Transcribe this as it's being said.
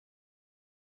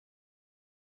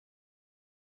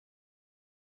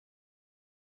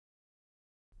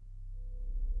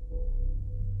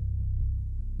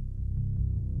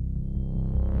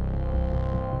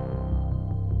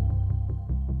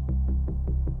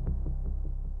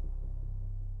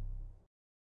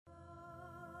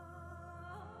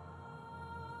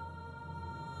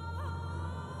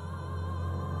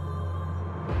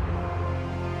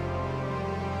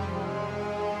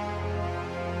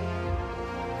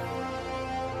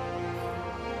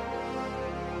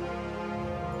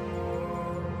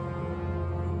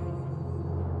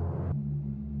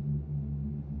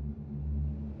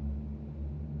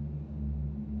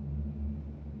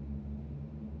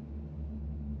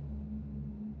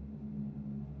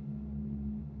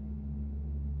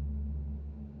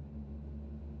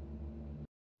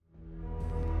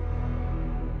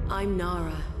I'm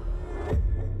Nara.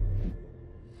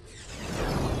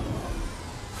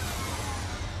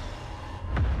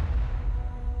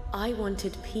 I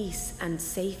wanted peace and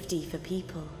safety for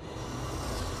people.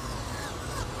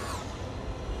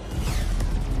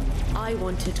 I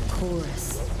wanted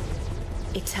chorus,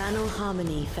 eternal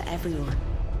harmony for everyone.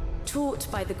 Taught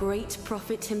by the great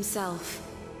prophet himself,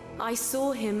 I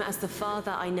saw him as the father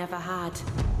I never had.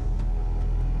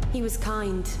 He was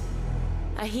kind,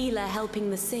 a healer helping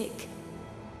the sick,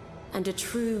 and a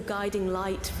true guiding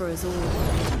light for us all.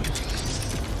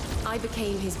 I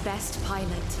became his best pilot,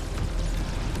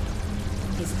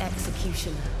 his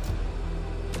executioner.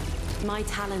 My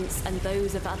talents and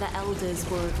those of other elders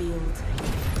were revealed.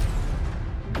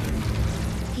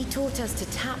 He taught us to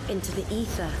tap into the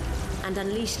aether and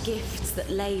unleash gifts that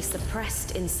lay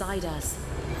suppressed inside us.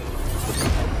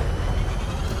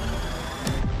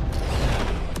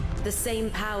 The same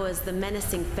powers the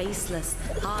menacing faceless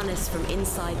harness from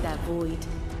inside their void.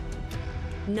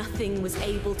 Nothing was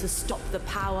able to stop the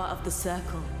power of the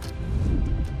circle.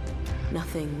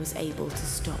 Nothing was able to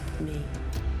stop me.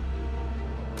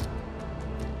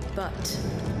 But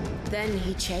then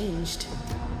he changed.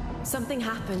 Something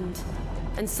happened,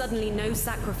 and suddenly no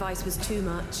sacrifice was too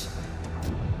much.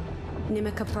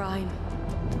 Nimica Prime.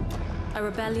 A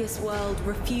rebellious world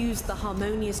refused the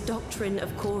harmonious doctrine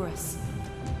of chorus.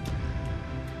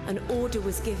 An order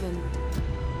was given,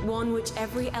 one which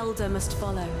every elder must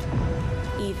follow,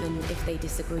 even if they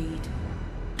disagreed.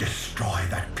 Destroy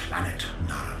that planet,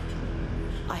 Nara.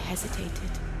 I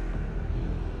hesitated.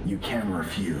 You can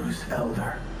refuse,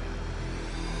 Elder.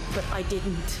 But I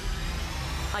didn't.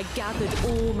 I gathered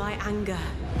all my anger.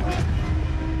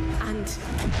 And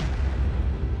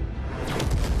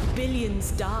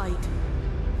billions died.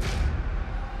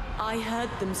 I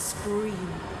heard them scream.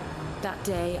 That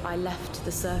day, I left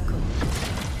the circle.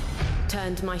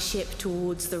 Turned my ship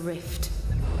towards the rift,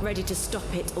 ready to stop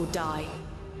it or die.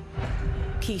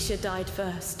 Keisha died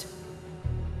first.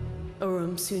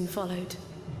 Urum soon followed.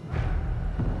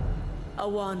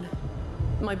 Awan,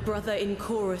 my brother in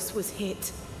chorus, was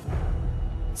hit.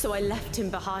 So I left him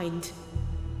behind.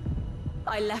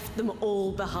 I left them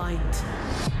all behind.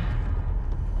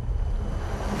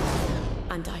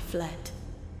 And I fled.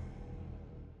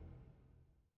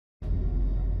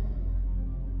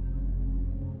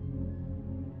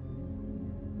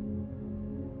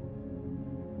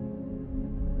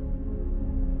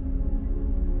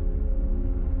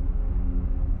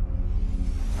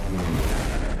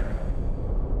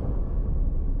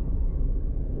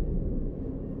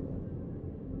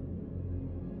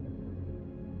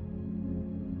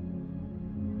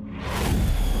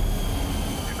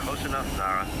 Enough,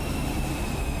 Nara.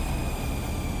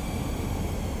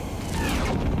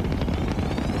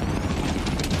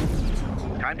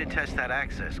 Time to test that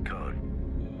access code.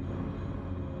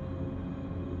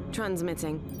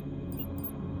 Transmitting.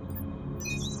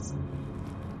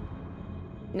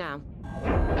 Now.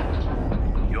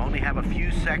 You only have a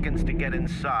few seconds to get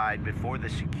inside before the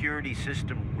security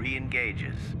system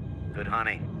re-engages. Good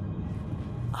hunting.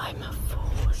 I'm a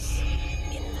force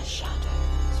in the shadows.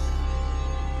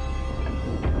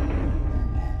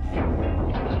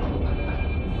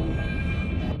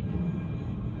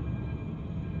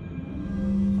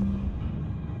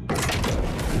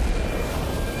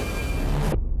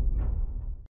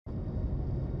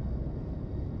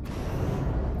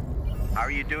 How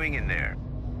are you doing in there?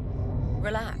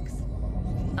 Relax.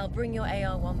 I'll bring your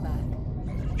AR-1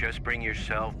 back. Just bring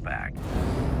yourself back.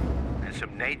 And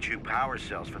some Neju power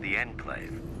cells for the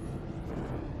Enclave.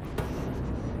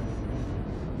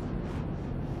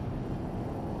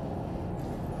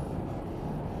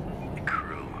 The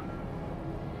crew.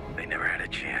 They never had a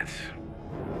chance.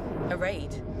 A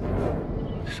raid?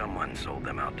 Someone sold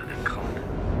them out to the cult.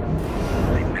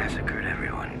 They massacred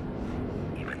everyone.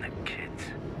 Even the kids.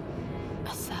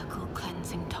 A circle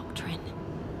cleansing doctrine.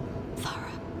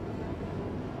 Thorough.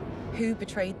 Who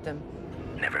betrayed them?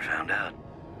 Never found out.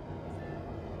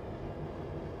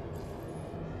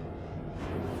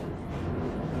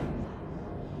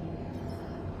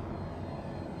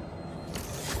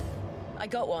 I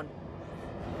got one.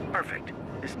 Perfect.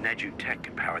 This Neju tech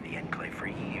can power the Enclave for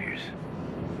years.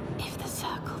 If the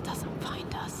circle doesn't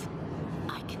find us,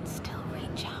 I can still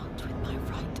reach out with my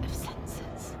Rite of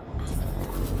senses and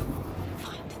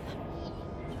find them.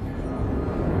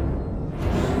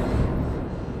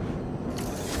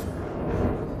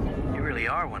 You really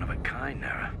are one of a kind,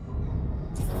 Nara.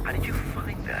 How did you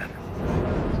find that?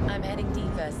 I'm heading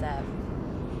deeper, Sev.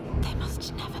 They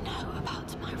must never know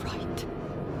about my Rite.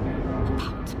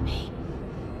 About me.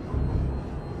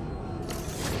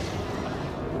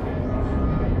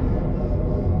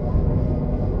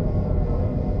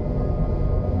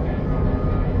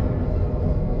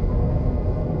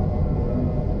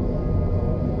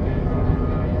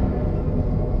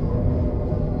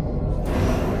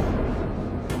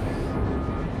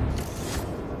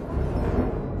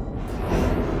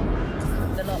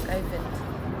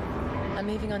 I'm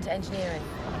moving on to engineering.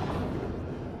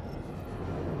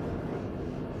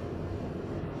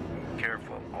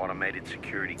 Careful, automated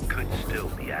security could still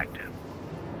be active.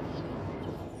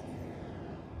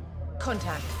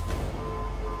 Contact.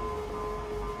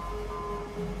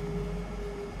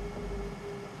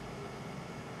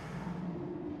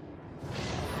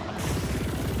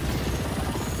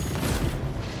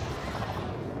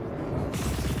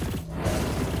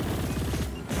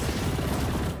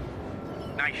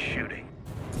 Nice shooting.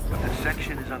 But the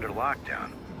section is under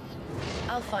lockdown.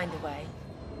 I'll find a way.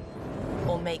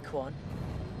 Or make one.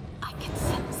 I can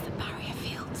sense the barrier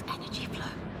field's energy flow.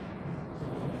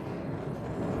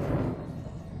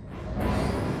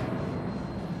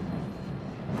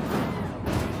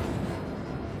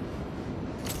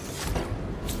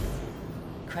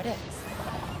 Credits.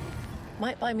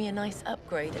 Might buy me a nice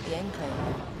upgrade at the Enclave.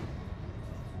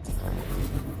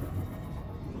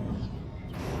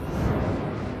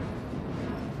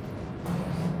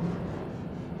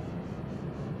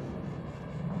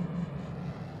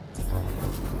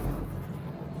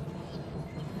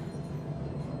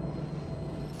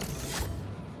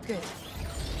 Good.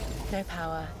 No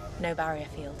power, no barrier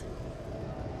field.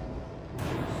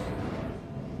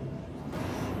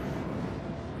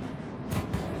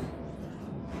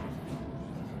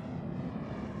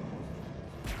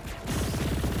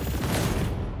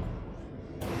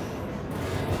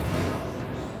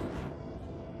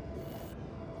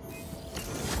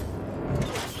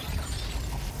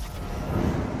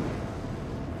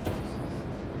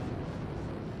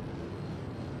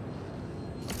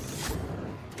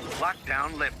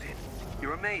 Lockdown lifted.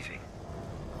 You're amazing.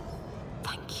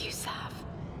 Thank you, Sav.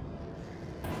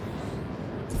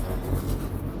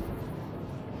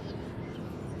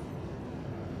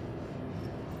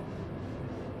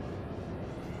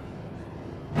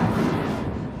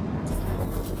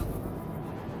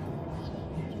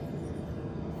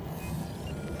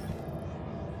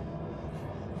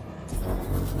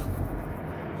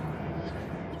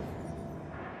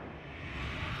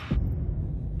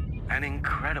 An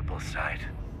incredible sight.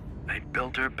 They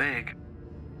built her big.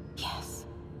 Yes,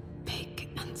 big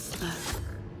and slow.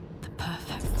 The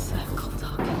perfect circle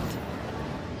darkened.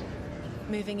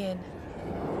 Moving in.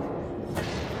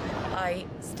 I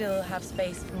still have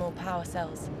space for more power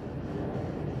cells.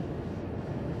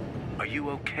 Are you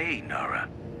okay, Nara?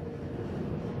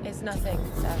 It's nothing,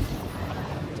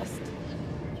 Seth. Just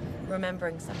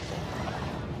remembering something.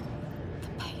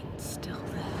 The pain's still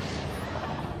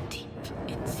there, deep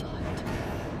inside.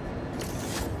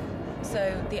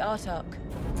 So, the art arc,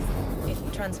 it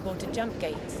transported jump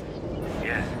gates.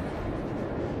 Yes.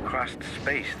 Crossed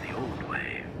space the old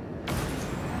way.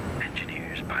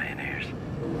 Engineers, pioneers,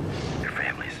 their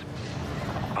families,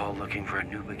 all looking for a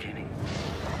new beginning.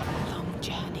 Long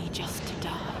journey just to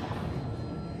die.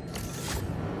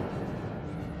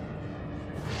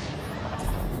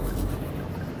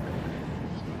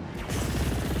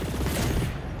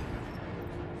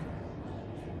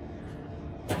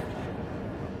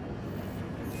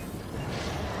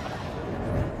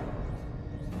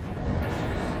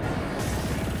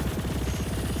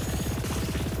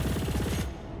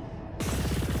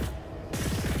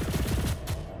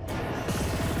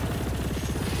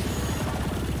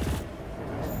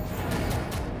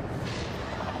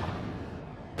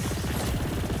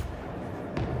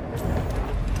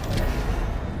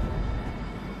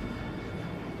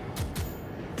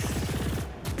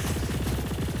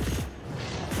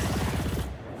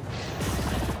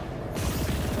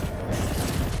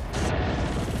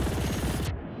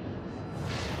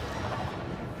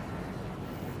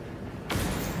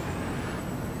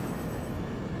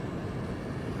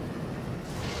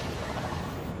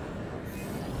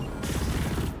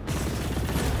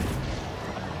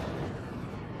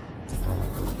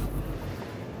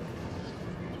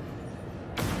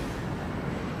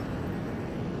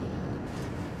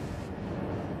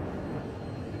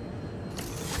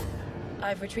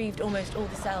 I've retrieved almost all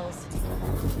the cells.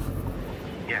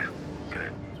 Yeah,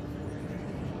 good.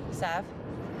 Sav?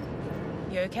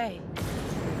 You okay?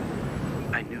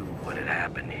 I knew what had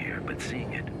happened here, but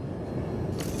seeing it,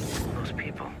 those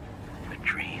people, their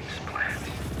dreams, plans,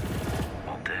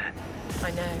 all dead.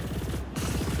 I know.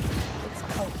 It's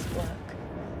cult work.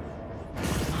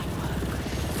 My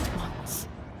work. Once.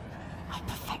 I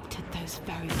perfected those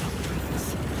very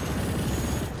doctrines.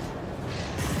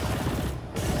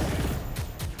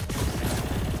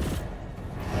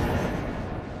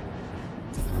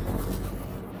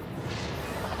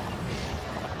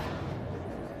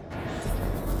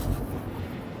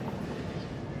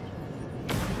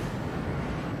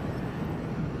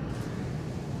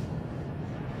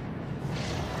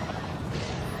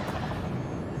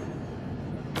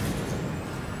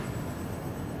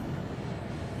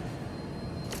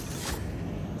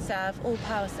 Sav, all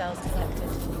power cells collected.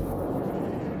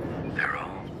 They're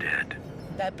all dead.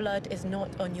 Their blood is not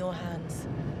on your hands.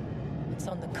 It's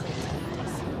on the cult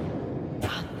leaders.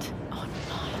 And on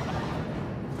mine.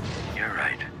 You're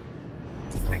right.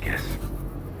 I guess.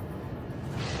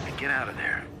 Now get out of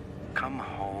there. Come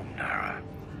home, Nara.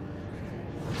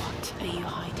 What are you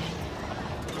hiding?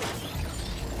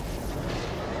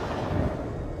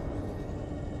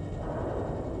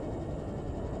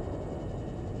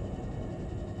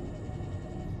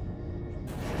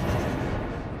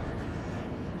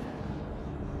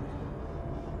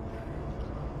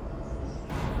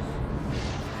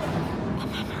 A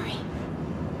memory.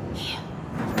 Here.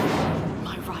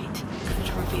 My Rite could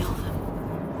reveal them.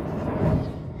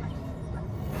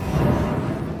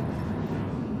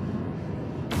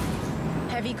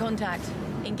 Heavy contact.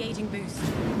 Engaging boost.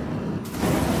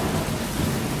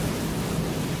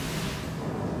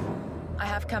 I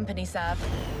have company, Sav.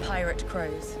 Pirate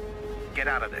crows. Get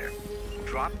out of there.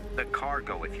 Drop the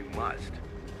cargo if you must.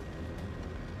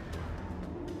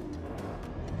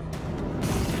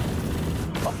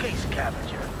 Okay,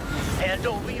 scavenger. Hand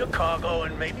over your cargo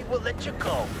and maybe we'll let you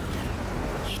go.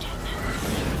 You don't know.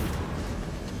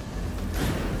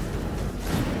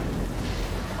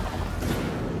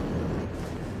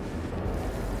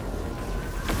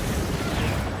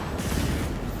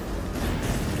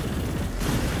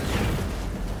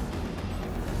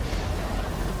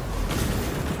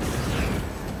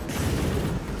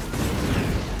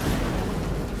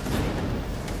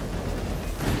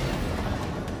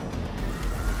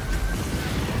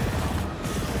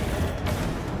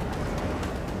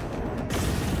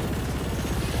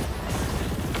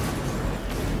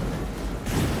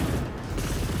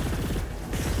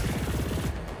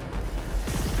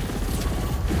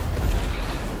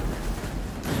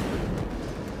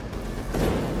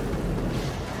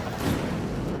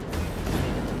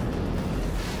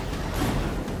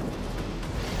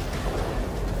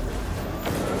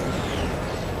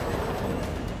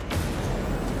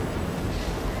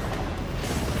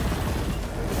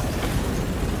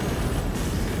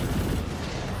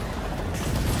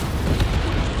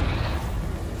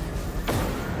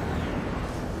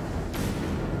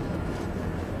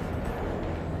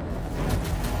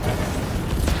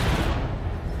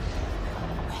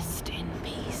 Rest in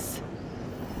peace.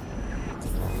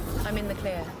 I'm in the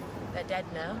clear. They're dead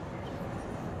now.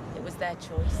 It was their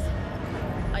choice.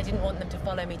 I didn't want them to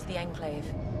follow me to the Enclave.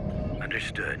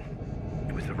 Understood.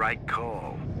 It was the right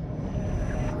call.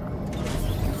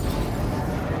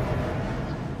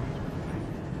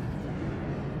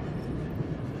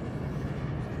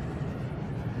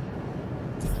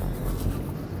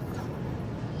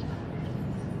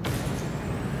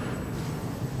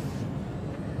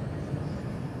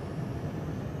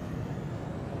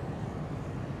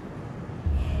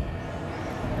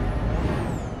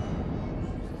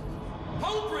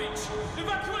 Hull breach!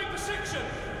 Evacuate the section!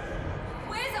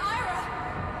 Where's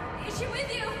Ira? Is she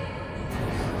with you?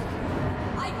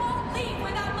 I won't leave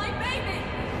without my baby!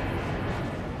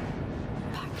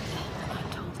 Back then, I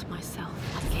told myself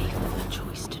I gave them a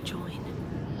choice to join.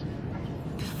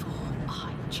 Before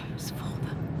I chose for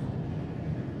them.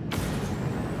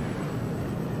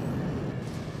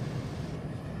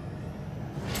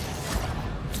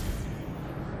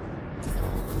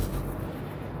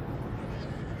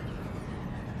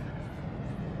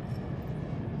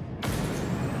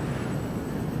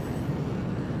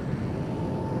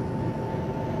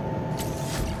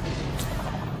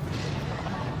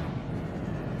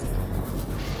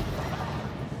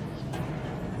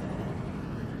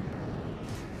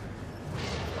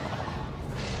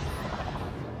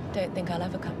 Don't think I'll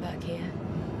ever come back here.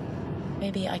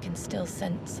 Maybe I can still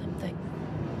sense something.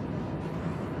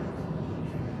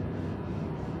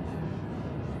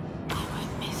 I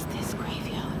won't miss this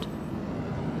graveyard.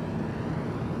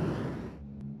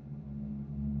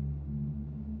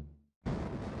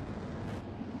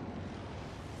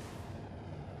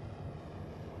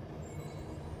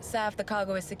 Sav, the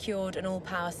cargo is secured and all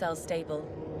power cells stable.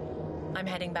 I'm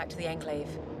heading back to the Enclave.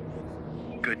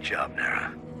 Good job,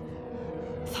 Nara.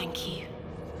 Thank you.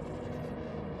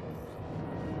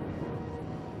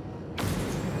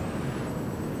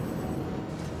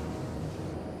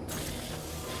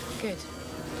 Good.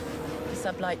 The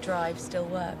sublight drive still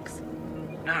works.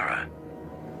 Nara,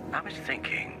 I was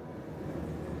thinking,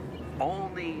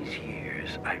 all these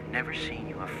years, I've never seen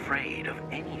you afraid of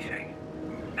anything.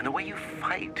 And the way you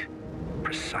fight,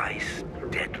 precise,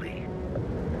 deadly.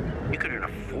 You could earn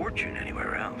a fortune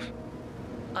anywhere else.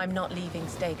 I'm not leaving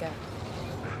Stega.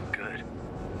 Good.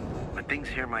 But things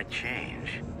here might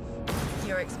change.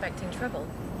 You're expecting trouble?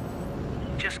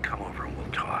 Just come over and we'll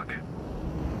talk.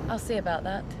 I'll see about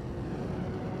that.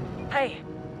 Hey,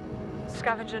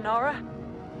 Scavenger Nara.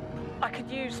 I could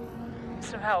use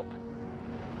some help.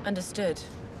 Understood.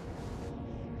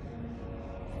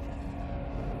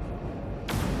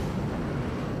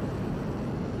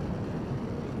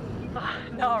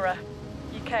 Nara,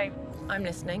 you came. I'm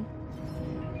listening.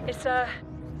 It's a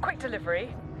quick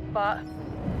delivery, but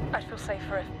I'd feel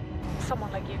safer if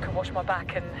someone like you could watch my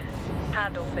back and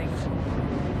handle things.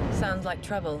 Sounds like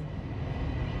trouble.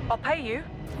 I'll pay you.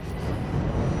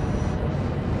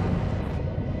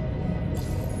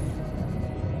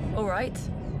 All right.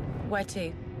 Where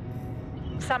to?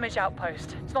 Sandwich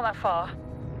Outpost. It's not that far.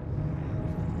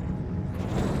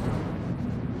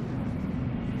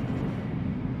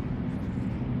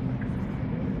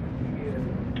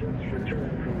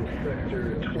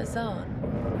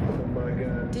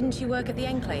 Azan. Didn't you work at the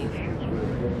Enclave?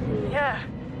 Yeah,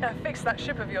 I fixed that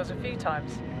ship of yours a few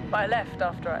times, but I left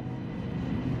after it.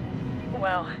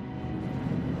 Well,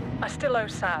 I still owe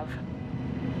Sav.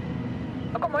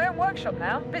 I've got my own workshop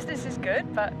now. Business is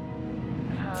good, but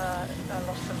I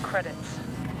lost some credits.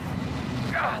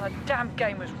 The damn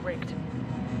game was rigged.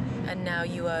 And now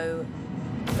you owe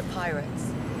the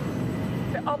pirates.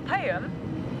 I'll pay them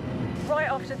right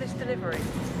after this delivery.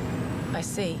 I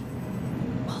see.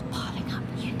 While piling up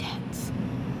new debts.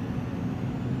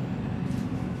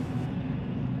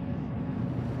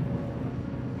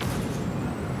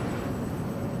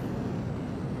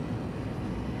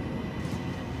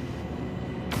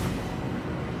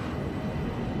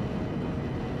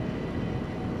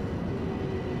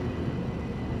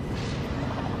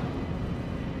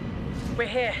 We're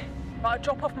here, but I'll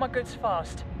drop off my goods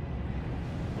fast.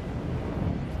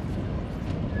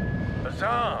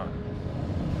 Azan!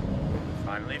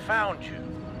 Finally found you.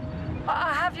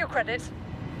 I have your credits.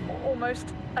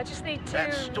 Almost. I just need to...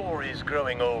 That story's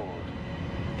growing old.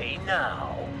 Hey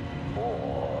now,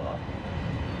 or...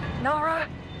 Nara,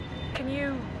 can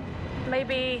you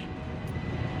maybe...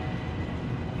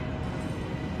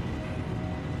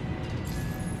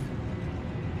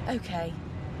 Okay.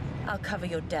 I'll cover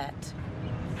your debt.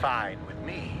 Fine with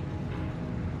me.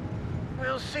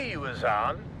 We'll see you,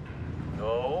 Azan. You're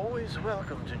always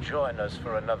welcome to join us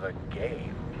for another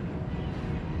game.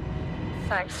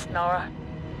 Thanks, Nara.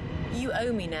 You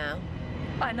owe me now.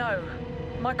 I know.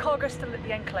 My cargo's still at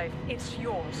the Enclave. It's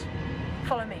yours.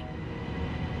 Follow me.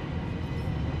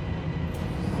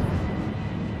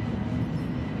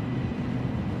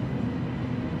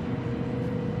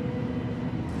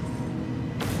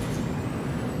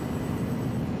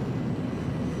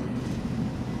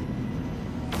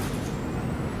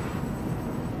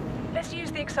 Let's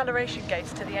use the acceleration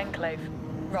gates to the Enclave.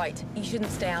 Right. You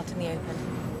shouldn't stay out in the open.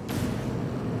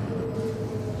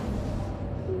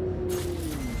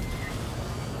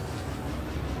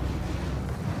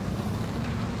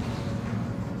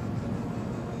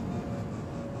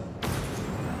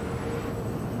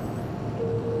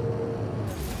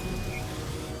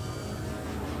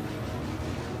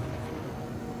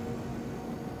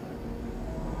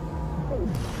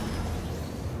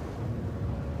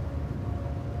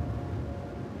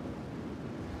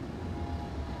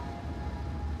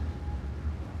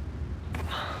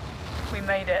 We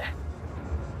made it.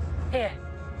 Here,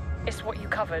 it's what you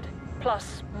covered,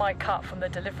 plus my cut from the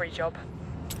delivery job.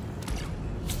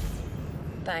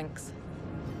 Thanks.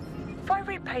 If I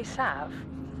repay Sav,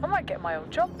 I might get my old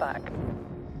job back.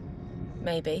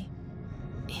 Maybe.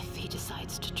 If he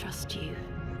decides to trust you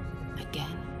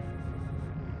again.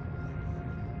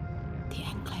 The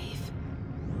Enclave.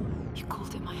 You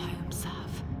called it my home,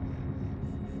 Sav.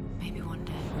 Maybe one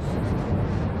day.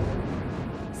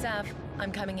 Sav,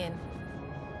 I'm coming in.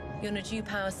 Your Naju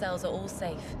power cells are all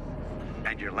safe.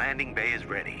 And your landing bay is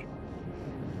ready.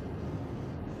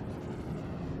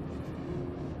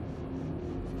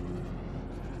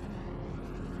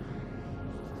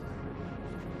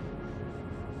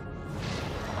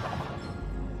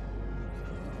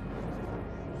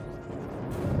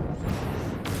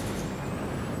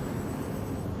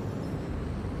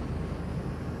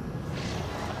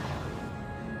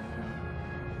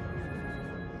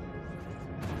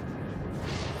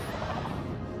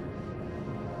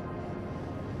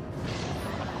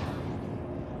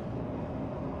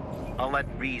 I'll let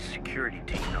Ree's security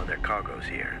team know their cargo's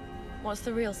here. What's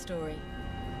the real story?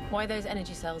 Why those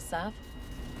energy cells, Sav?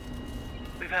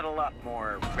 We've had a lot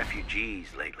more refugees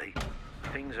lately.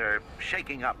 Things are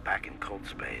shaking up back in cold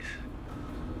space.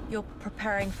 You're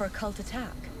preparing for a cult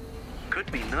attack?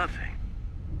 Could be nothing.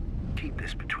 Keep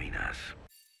this between us.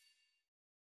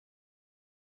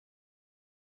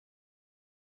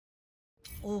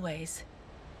 Always.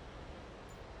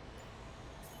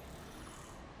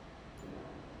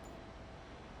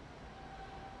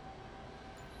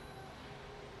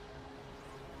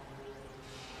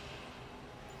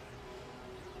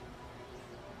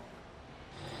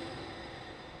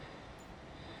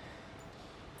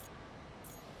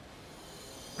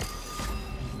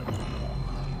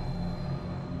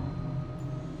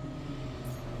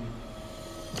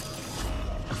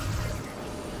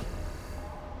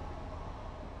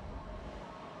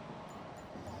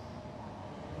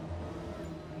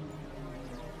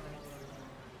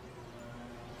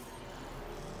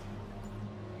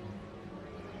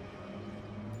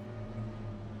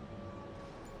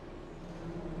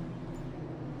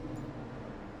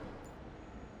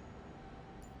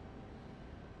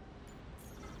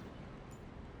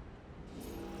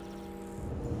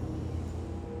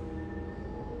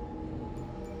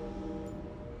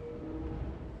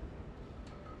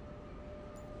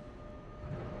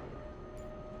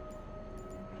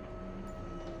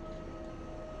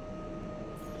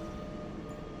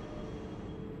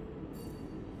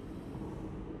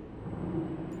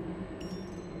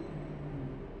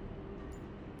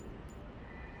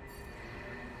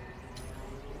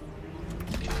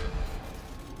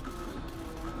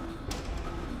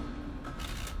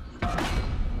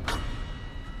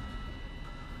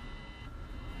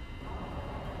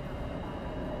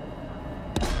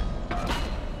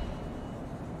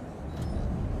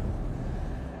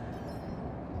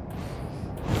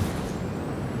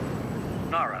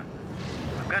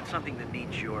 something that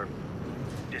needs your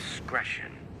discretion.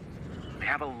 I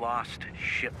have a lost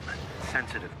shipment,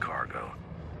 sensitive cargo.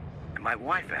 And my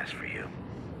wife asked for you.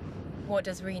 What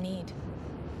does Rhi need?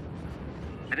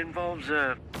 It involves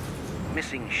a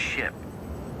missing ship.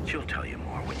 She'll tell you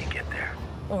more when you get there.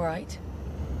 All right.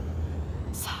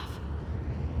 Sav,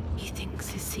 he thinks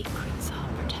his secrets are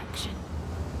protection.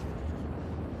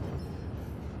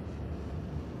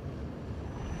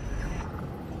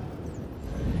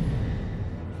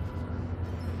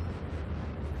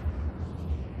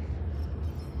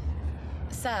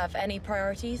 Sav, any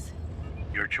priorities?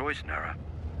 Your choice, Nara.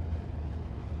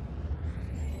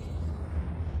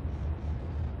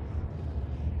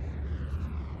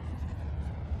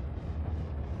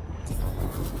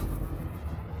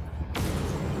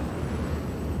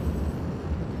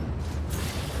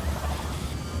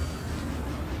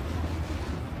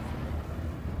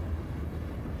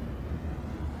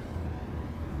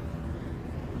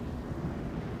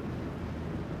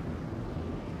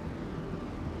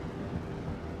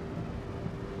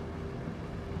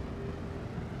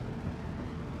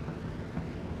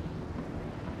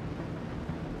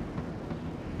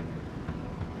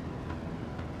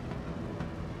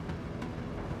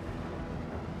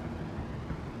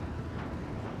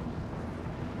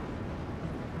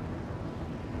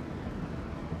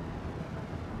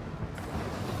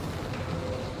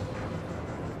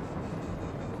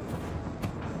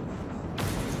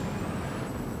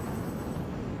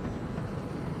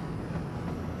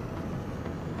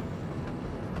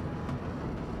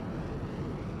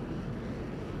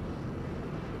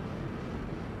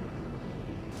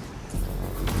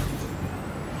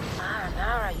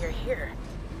 Nara, you're here.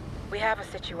 We have a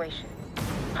situation.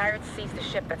 Pirates seized the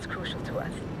ship that's crucial to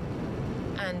us.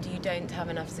 And you don't have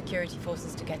enough security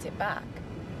forces to get it back?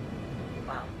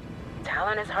 Well,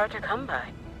 talent is hard to come by.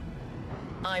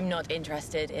 I'm not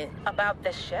interested in... About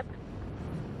this ship?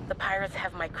 The pirates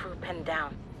have my crew pinned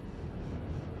down.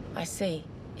 I see.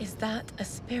 Is that a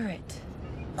spirit?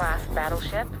 Class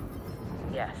battleship?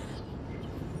 Yes.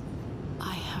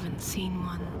 I haven't seen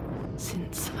one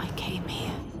since I came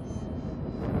here.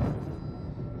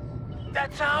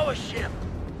 That's our ship!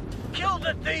 Kill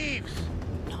the thieves!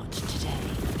 Not today.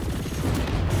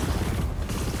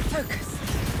 Focus!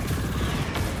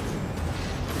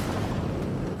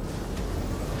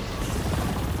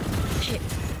 Hit.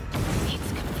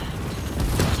 It's confirmed.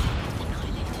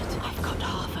 Annihilated. I've got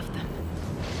half of them.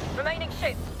 Remaining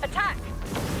ships, attack!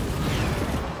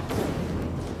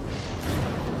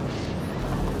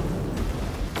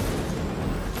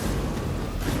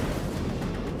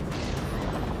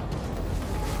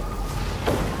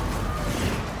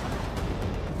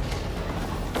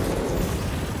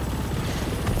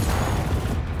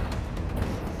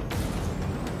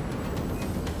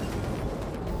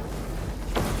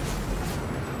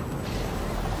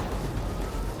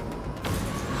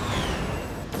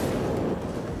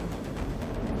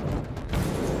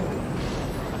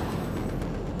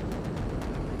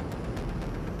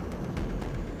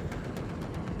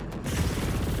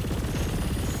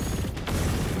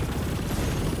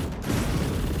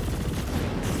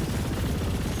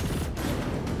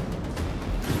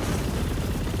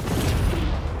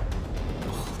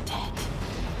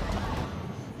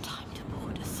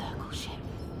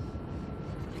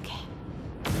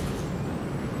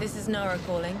 This is Nara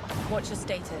calling. What's your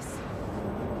status?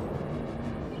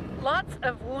 Lots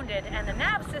of wounded, and the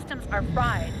nav systems are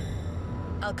fried.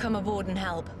 I'll come aboard and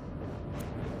help.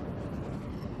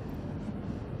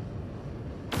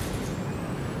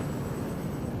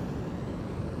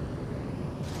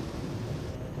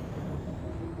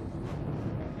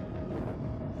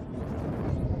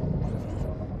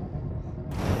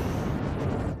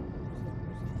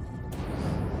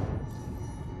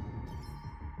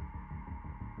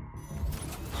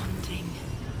 Haunting.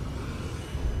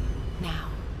 Now,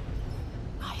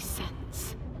 I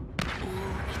sense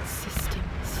all its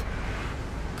systems,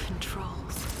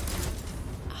 controls,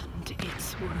 and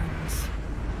its wounds.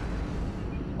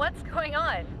 What's going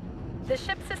on? The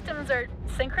ship systems are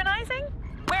synchronizing?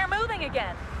 We're moving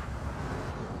again!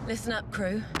 Listen up,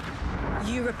 crew.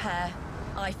 You repair,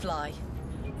 I fly.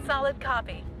 Solid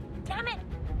copy. Damn it!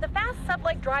 The fast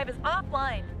sublight drive is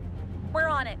offline. We're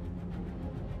on it.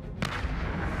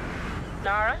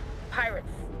 Nara,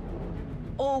 pirates.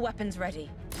 All weapons ready.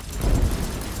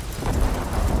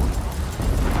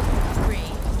 3.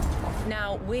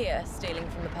 Now we're stealing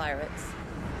from the pirates.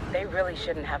 They really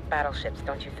shouldn't have battleships,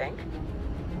 don't you think?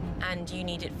 And you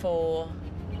need it for...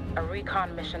 A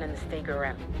recon mission in the Steger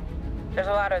Rim. There's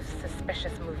a lot of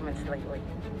suspicious movements lately.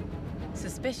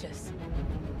 Suspicious?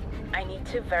 I need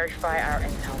to verify our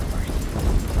intel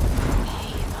first.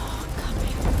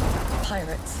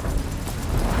 pirates. You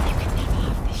can never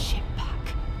have this ship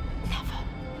back. Never.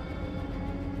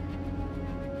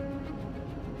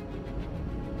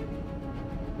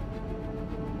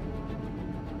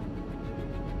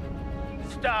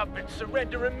 Stop and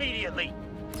surrender immediately.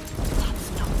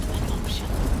 That's not an option.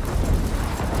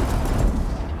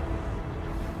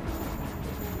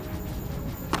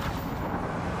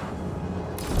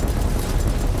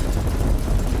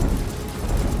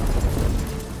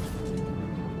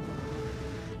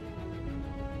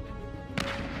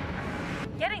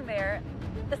 Getting there.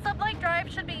 The sublight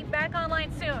drive should be back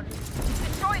online soon.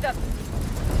 Destroy them.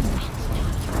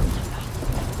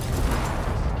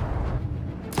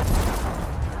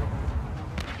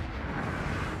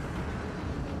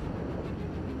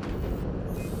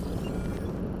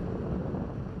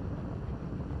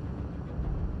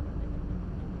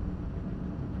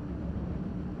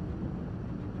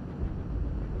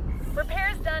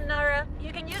 Repairs done, Nara.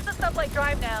 You can use the sublight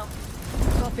drive now.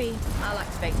 Copy. I'll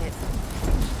activate it.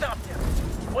 Stop them.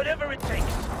 Whatever it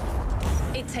takes.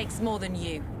 It takes more than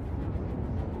you.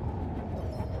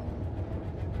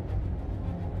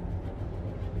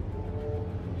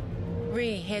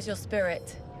 Here's your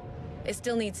spirit. It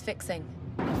still needs fixing.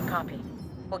 Copy.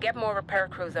 We'll get more repair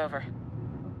crews over.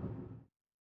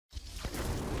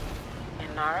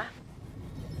 And Nara?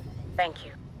 Thank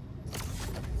you.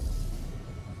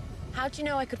 How'd you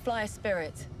know I could fly a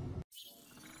spirit?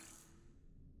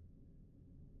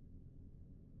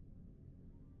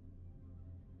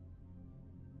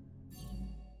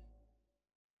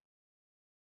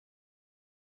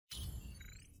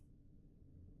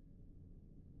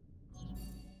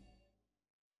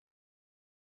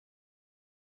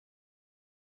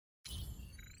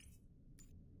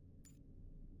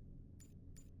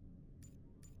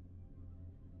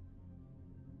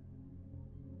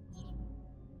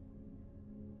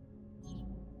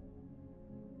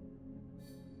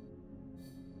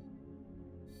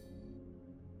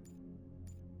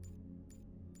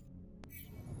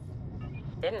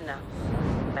 Didn't know,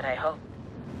 but I hope.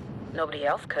 Nobody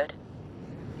else could.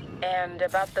 And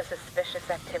about the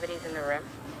suspicious activities in the rim?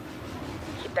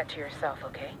 Keep that to yourself,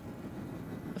 okay?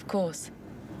 Of course.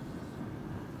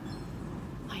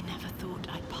 I never thought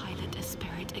I'd pilot a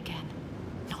spirit again.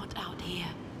 Not out here.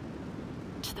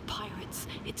 To the pirates,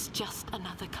 it's just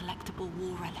another collectible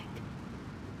war relic.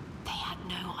 They had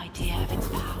no idea of its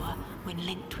power when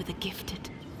linked with a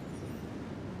gifted.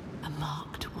 A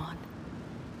marked one.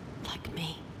 Like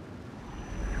me.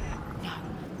 No.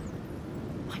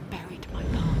 I buried my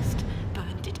past,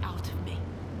 burned it out of me.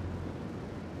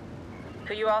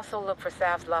 Could you also look for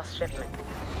Sav's lost shipment?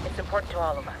 It's important to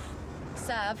all of us.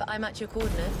 Sav, I'm at your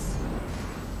coordinates.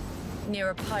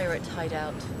 Near a pirate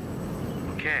hideout.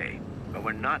 Okay, but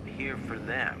we're not here for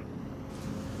them.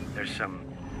 There's some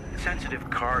sensitive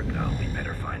cargo we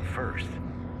better find first.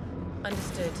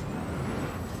 Understood.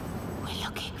 We're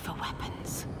looking for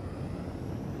weapons.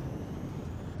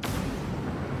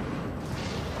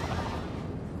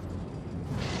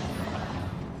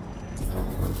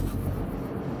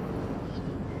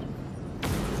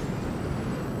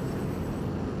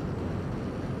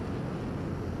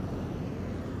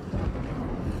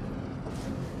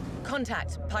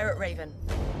 Contact, Pirate Raven.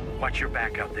 Watch your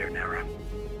back out there, Nara.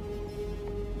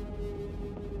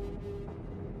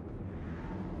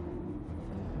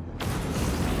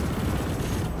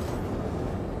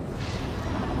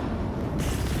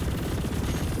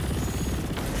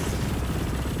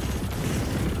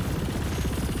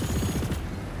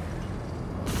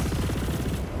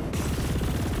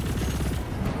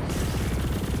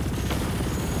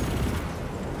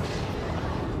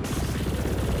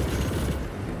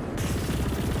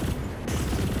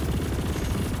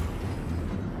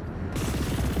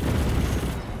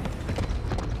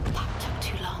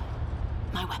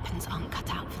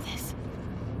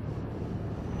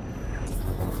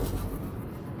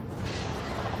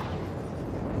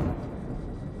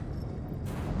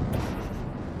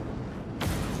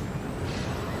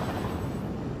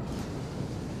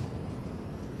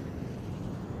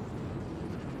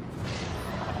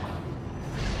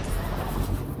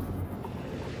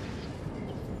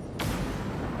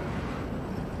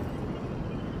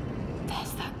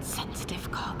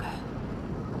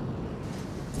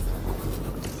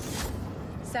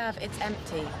 Sav, it's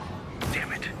empty.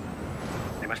 Damn it.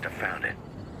 They must have found it.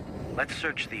 Let's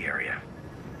search the area.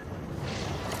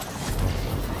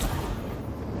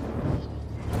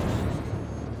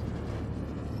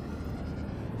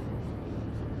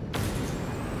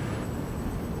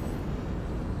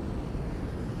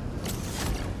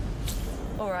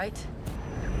 All right.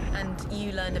 And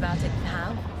you learned about it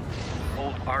how?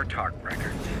 Old Artark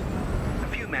records.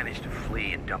 managed to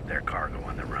flee and dump their cargo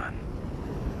on the run.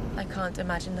 I can't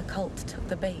imagine the cult took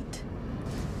the bait.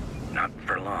 Not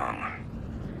for long.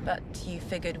 But you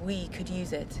figured we could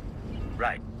use it.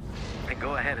 Right. And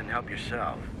go ahead and help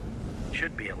yourself.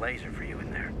 Should be a laser for you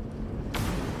in there.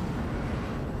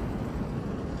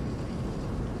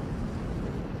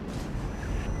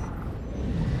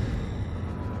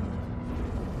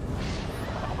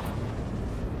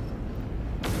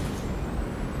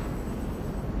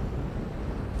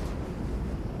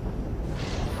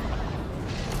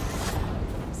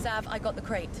 Sav, I got the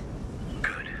crate.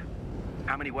 Good.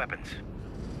 How many weapons?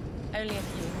 Only a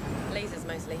few. Lasers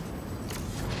mostly.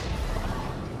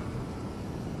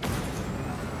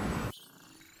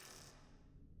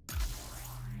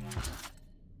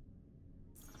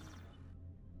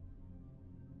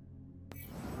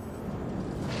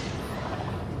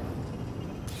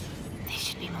 They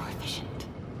should be more efficient.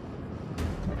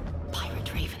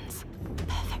 Pirate ravens.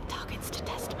 Perfect targets to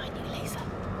test my new laser.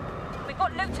 We've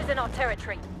got looters in our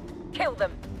territory. Kill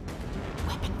them.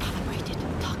 Weapon calibrated.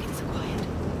 Targets acquired.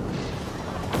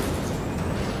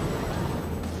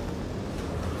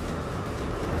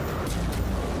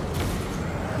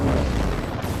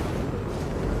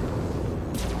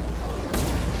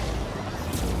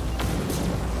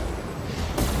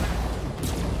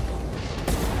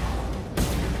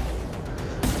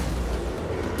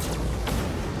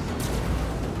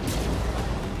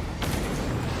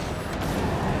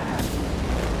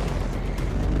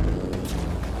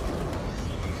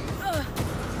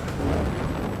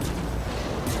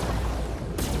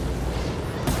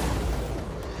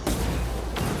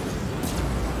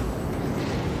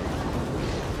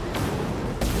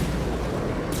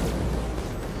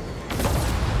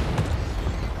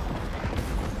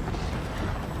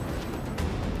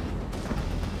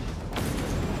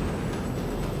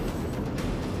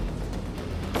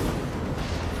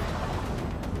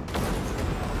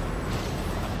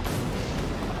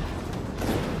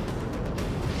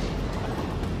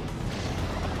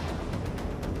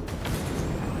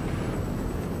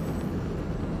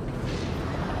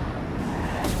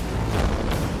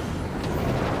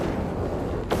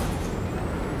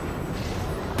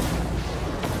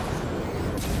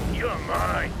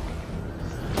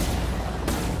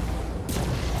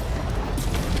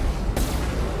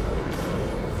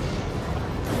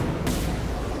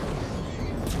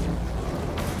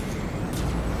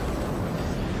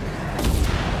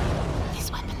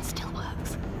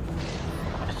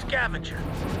 Scavenger.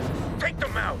 Take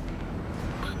them out.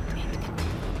 And it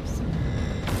continues.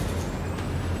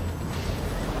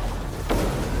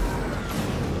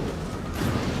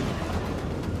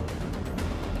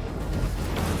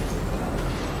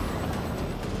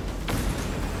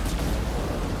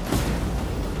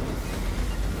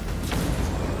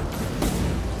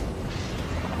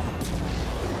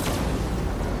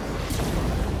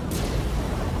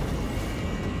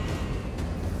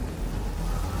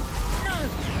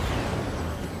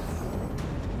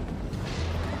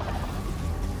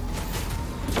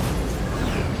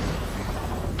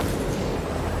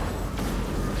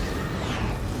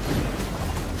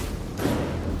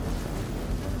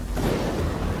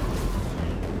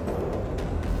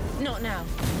 Not now.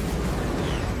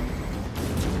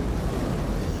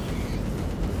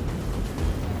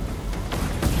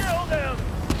 Kill them!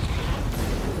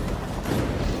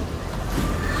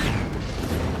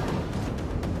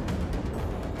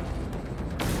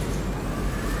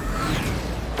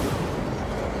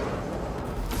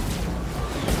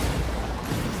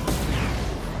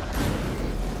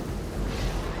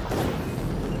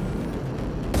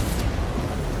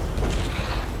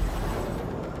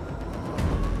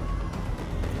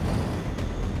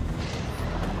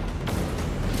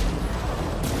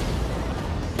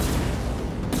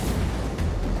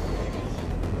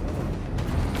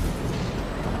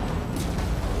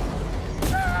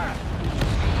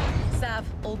 Sav,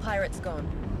 all pirates gone.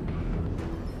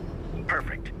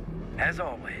 Perfect. As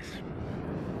always.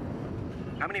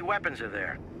 How many weapons are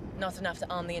there? Not enough to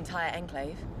arm the entire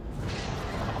Enclave.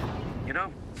 You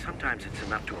know, sometimes it's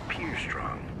enough to appear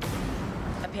strong.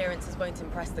 Appearances won't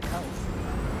impress the cult.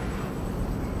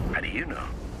 How do you know?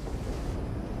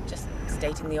 Just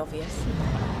stating the obvious.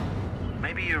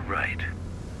 Maybe you're right.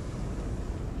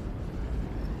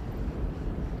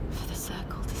 For the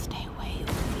Circle to stay away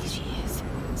all these years,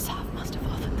 Sav must have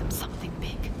offered them something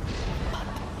big. But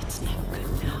it's no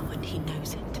good now, and he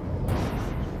knows it.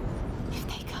 If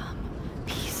they come,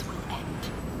 peace will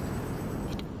end.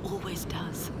 It always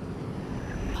does.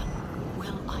 But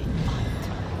will I fight?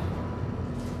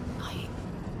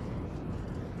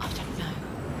 I don't know.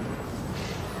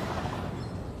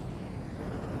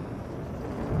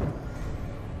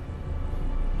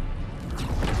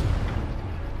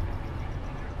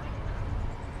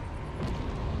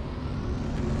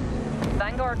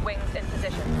 Vanguard wings in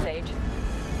position, Sage.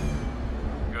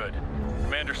 Good.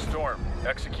 Commander Storm,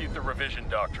 execute the revision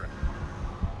doctrine.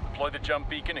 Deploy the jump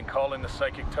beacon and call in the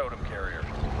psychic totem carrier.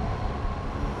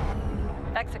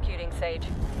 Executing, Sage.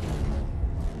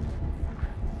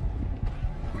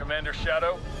 Commander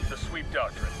Shadow, the sweep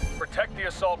doctrine. Protect the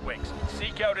assault wings.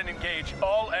 Seek out and engage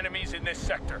all enemies in this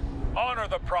sector. Honor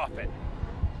the Prophet.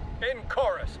 In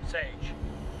chorus, Sage.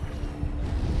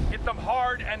 Hit them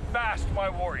hard and fast, my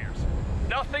warriors.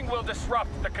 Nothing will disrupt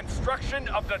the construction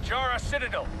of the Jara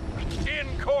Citadel. In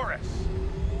chorus.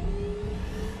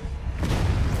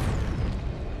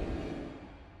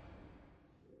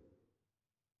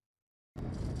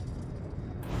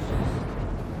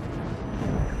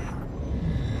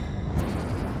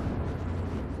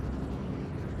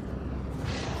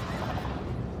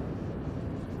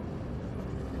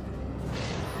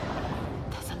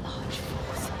 There's a large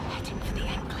force heading for the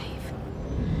Enclave.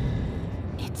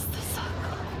 It's the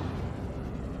Circle.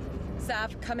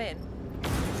 Sav, come in.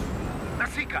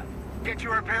 Nasika, get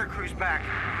your repair crews back.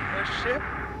 The ship?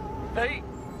 They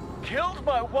killed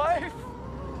my wife?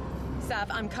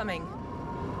 Sav, I'm coming.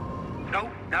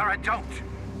 No, Nara, don't.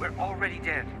 We're already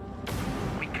dead.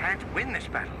 We can't win this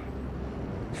battle.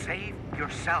 Save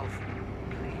yourself,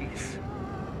 please.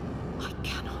 I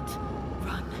cannot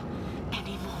run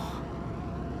anymore.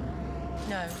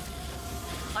 No.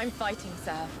 I'm fighting,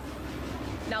 Sav.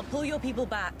 Now pull your people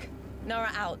back.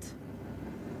 Nara out.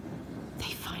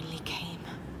 They finally came.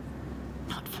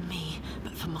 Not for me,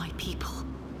 but for my people.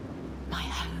 My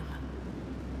home.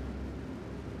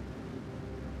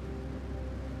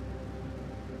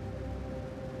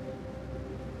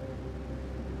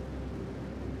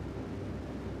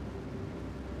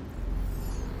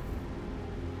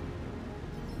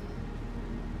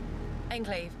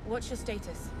 Enclave, what's your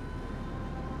status?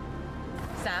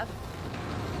 Sav?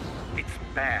 It's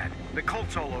bad. The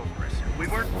cult's all over us. We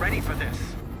weren't ready for this.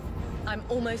 I'm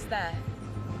almost there.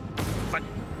 But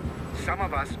some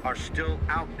of us are still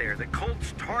out there. The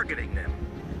cult's targeting them.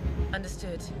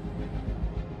 Understood.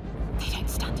 They don't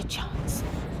stand a chance.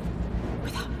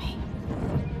 Without me.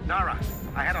 Nara,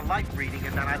 I had a light reading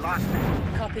and then I lost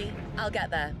it. Copy. I'll get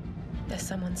there. There's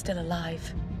someone still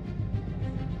alive.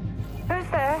 Who's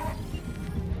there?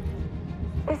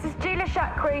 This is Gila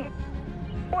Shakri.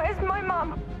 Where's my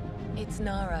mum? It's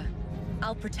Nara.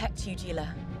 I'll protect you,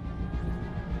 Gila.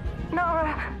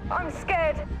 Nara, I'm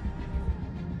scared.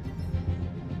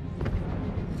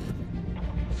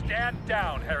 Stand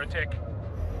down, heretic.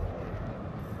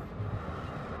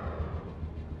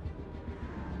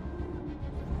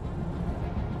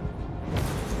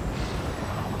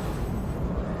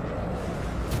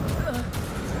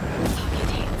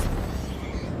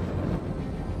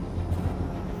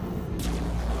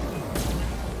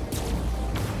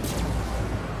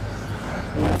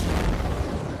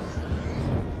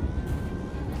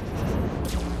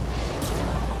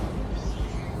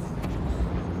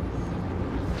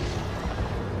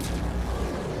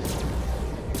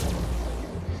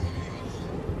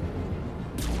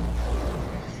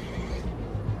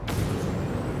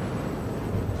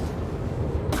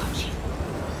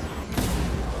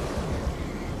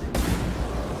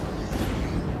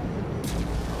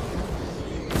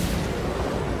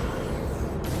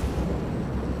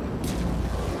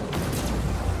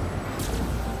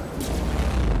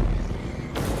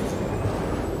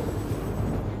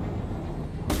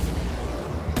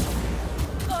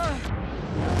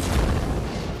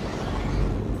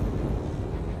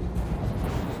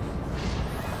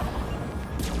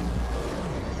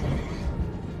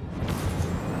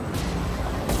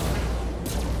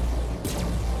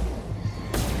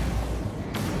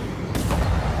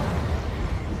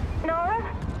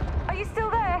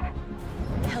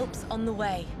 On the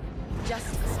way.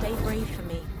 Just stay brave for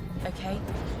me, okay?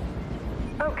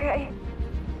 Okay.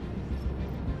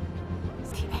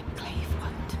 The Enclave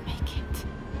won't make it.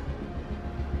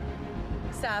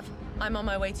 Sav, I'm on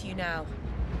my way to you now.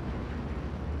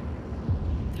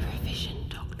 The revision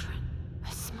doctrine.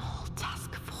 A small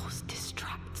task force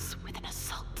distracts with an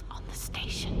assault on the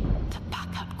station. The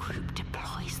backup group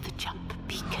deploys the jump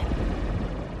beacon.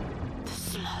 The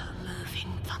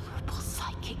slow-moving, vulnerable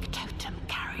psychic totem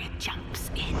carrier jumps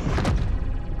in.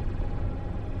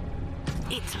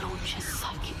 It launches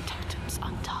psychic totems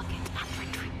on target and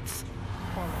retreats.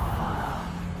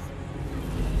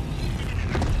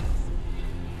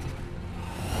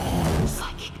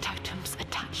 Psychic totems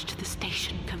attached to the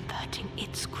station, converting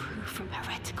its crew from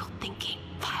heretical thinking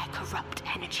via corrupt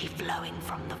energy flowing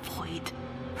from the void.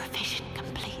 Revision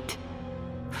complete.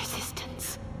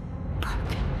 Resistance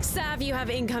broken. Sav, you have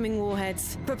incoming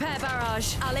warheads. Prepare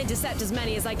barrage. I'll intercept as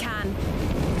many as I can.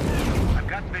 I've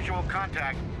got visual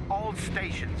contact. All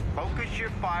stations, focus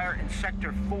your fire in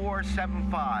sector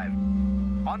 475.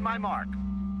 On my mark.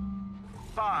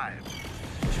 5,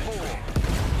 4,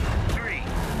 3,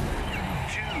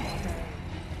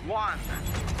 2, 1.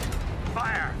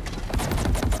 Fire!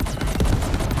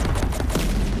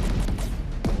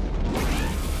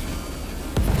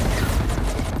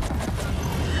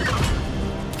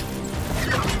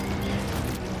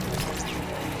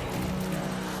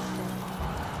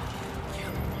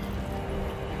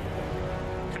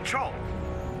 Control,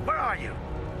 where are you?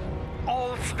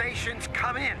 All stations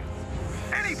come in.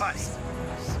 Anybody?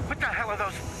 What the hell are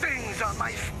those things on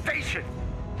my station?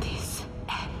 This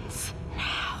ends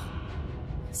now.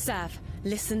 Sav,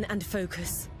 listen and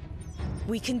focus.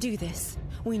 We can do this.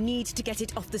 We need to get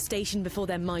it off the station before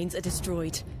their minds are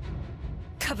destroyed.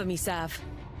 Cover me, Sav.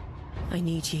 I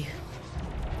need you.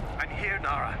 I'm here,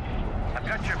 Nara. I've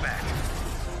got your back.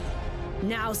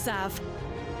 Now, Sav.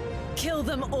 Kill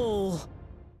them all.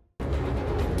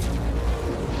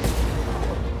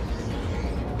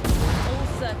 All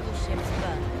circle ships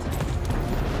burned.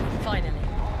 Finally.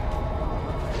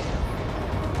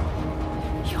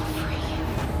 You're free.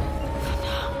 For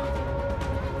now.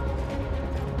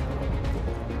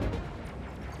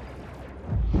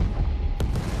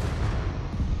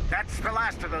 That's the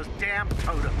last of those damn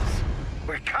totems.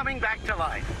 We're coming back to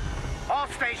life. All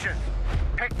stations,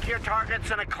 pick your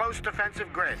targets in a close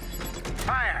defensive grid.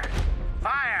 Fire!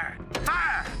 Fire!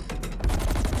 Fire!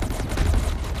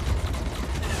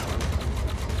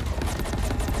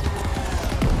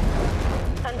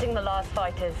 Hunting the last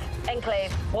fighters.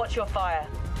 Enclave, watch your fire.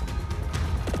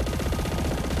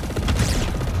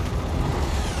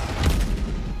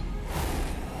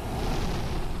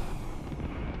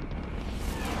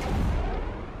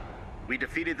 We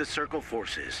defeated the Circle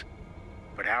forces,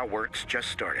 but our work's just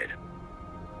started.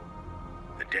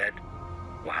 The dead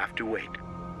will have to wait.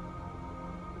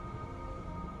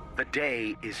 The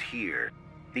day is here.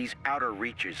 These outer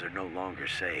reaches are no longer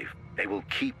safe. They will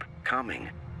keep coming,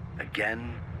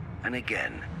 again and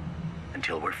again,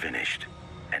 until we're finished,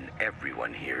 and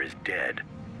everyone here is dead,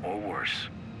 or worse.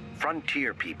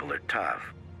 Frontier people are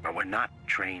tough, but we're not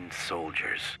trained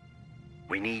soldiers.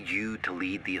 We need you to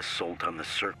lead the assault on the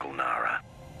Circle, Nara.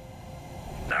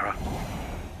 Nara?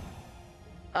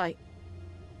 I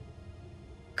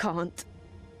can't.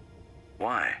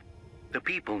 Why? The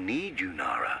people need you,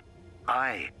 Nara.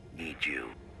 I need you.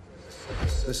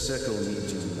 The Circle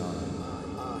needs you, Nara.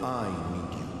 I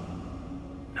need you.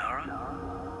 Nara?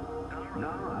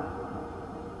 Nara?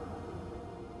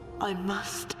 I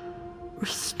must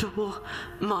restore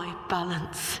my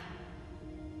balance.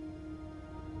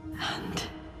 And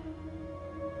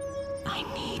I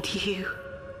need you,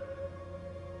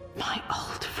 my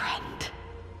old friend.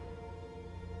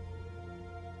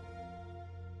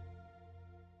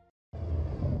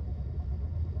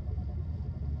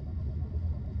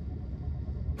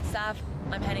 Sav,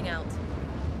 I'm heading out.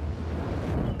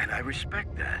 And I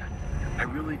respect that. I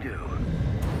really do.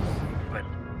 But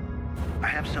I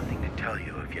have something to tell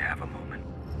you if you have a moment.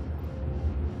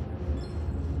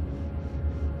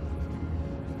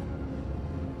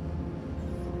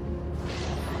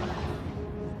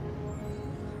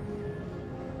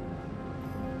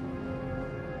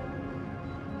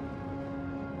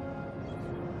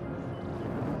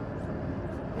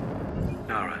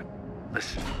 Nara,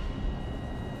 listen.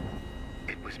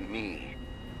 It was me.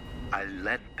 I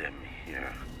led them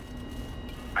here.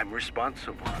 I'm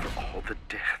responsible for all the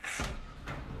deaths.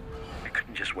 I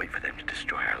couldn't just wait for them to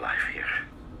destroy our life here.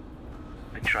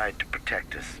 I tried to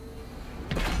protect us.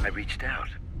 I reached out.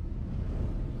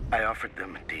 I offered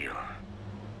them a deal.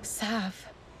 Sav.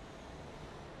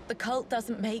 The cult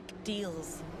doesn't make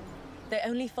deals. They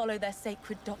only follow their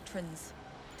sacred doctrines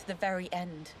to the very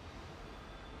end.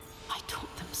 I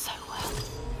taught them so